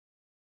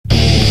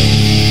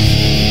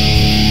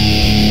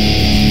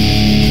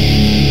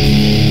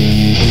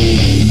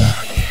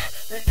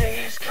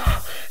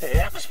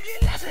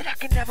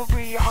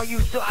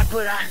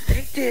but I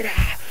think that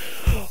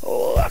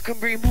I can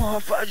be more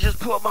if I just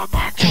put my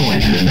mind to it.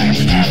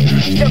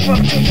 Step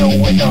up to the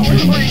window,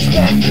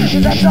 respect,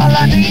 that's all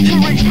I need to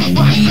reach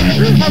my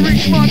shit. I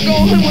reach my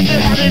goal, and what the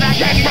hell did I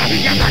get?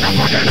 You're gonna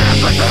fucking have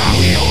to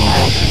know you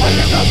all. I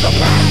live up the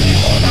path,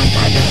 all that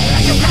time,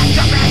 you got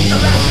to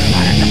master that.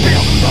 I had to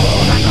feel,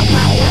 all that the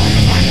power.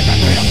 I had to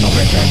feel so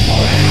wicked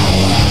for an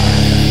hour.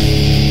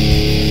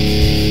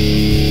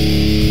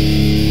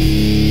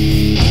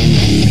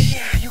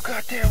 Yeah, you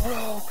got that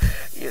roll.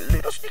 Your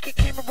little sneaky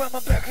came around my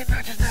back and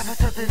I just never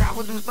thought that I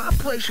would lose my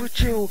place with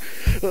you.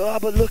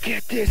 But look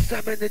at this,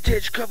 I'm in the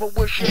ditch covered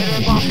with shit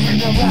and my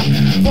finger up.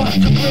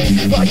 Watch the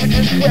bleed, or you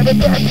just grab it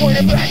back,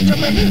 point it back to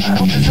me. I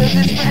don't deserve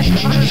this mess,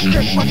 I just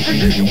kick my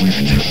feet. You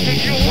ain't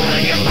tempting you,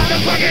 you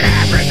motherfucking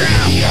average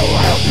now. You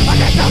will, I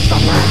get no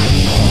surprise.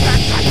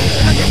 That's right,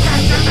 I just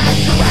got to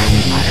master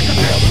it. I had to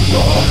feel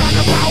the whole kind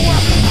of power.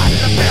 I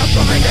had to feel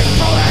something this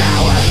for an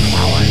hour.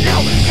 I would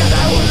know, cause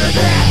I wasn't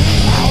there.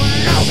 I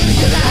would know,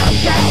 cause I'm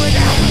going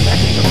out.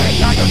 That's the way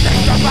I don't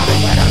think about it.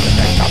 When I don't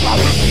think about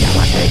it, yeah,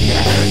 I think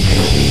it.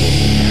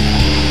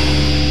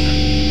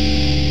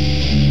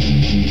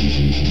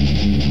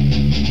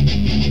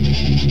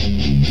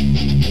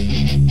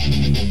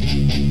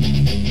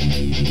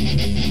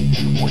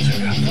 What you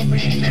got for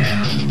me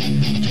now?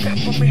 What you got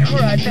for me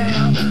right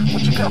now?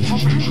 What you got for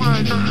me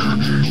right now?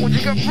 What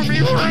you got for me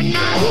right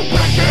now?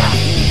 Back it up!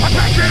 I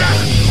back it up!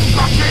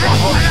 Back it up!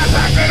 When I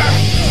back it up!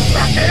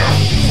 Back it up!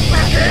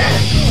 Back it up!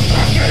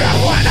 Back it up!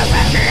 When I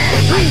back it up!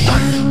 I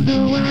don't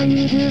know why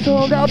you just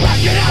hold up.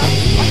 Back it up!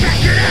 I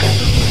back it up!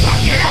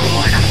 Back it up!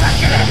 When I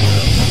back it up!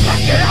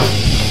 Back it up!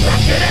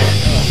 Back it up!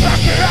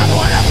 Back it up!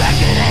 When I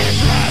back it up!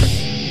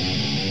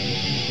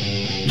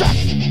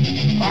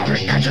 I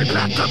think that should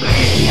not to be.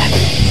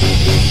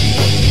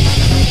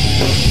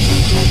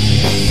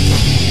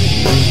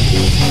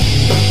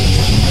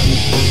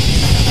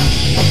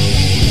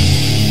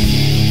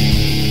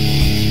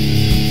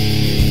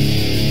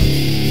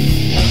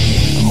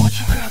 What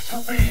you got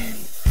for me?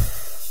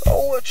 Oh,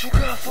 what you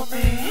got for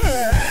me?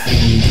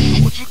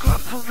 What you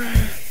got for me?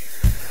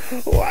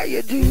 Why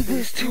you do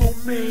this to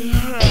me?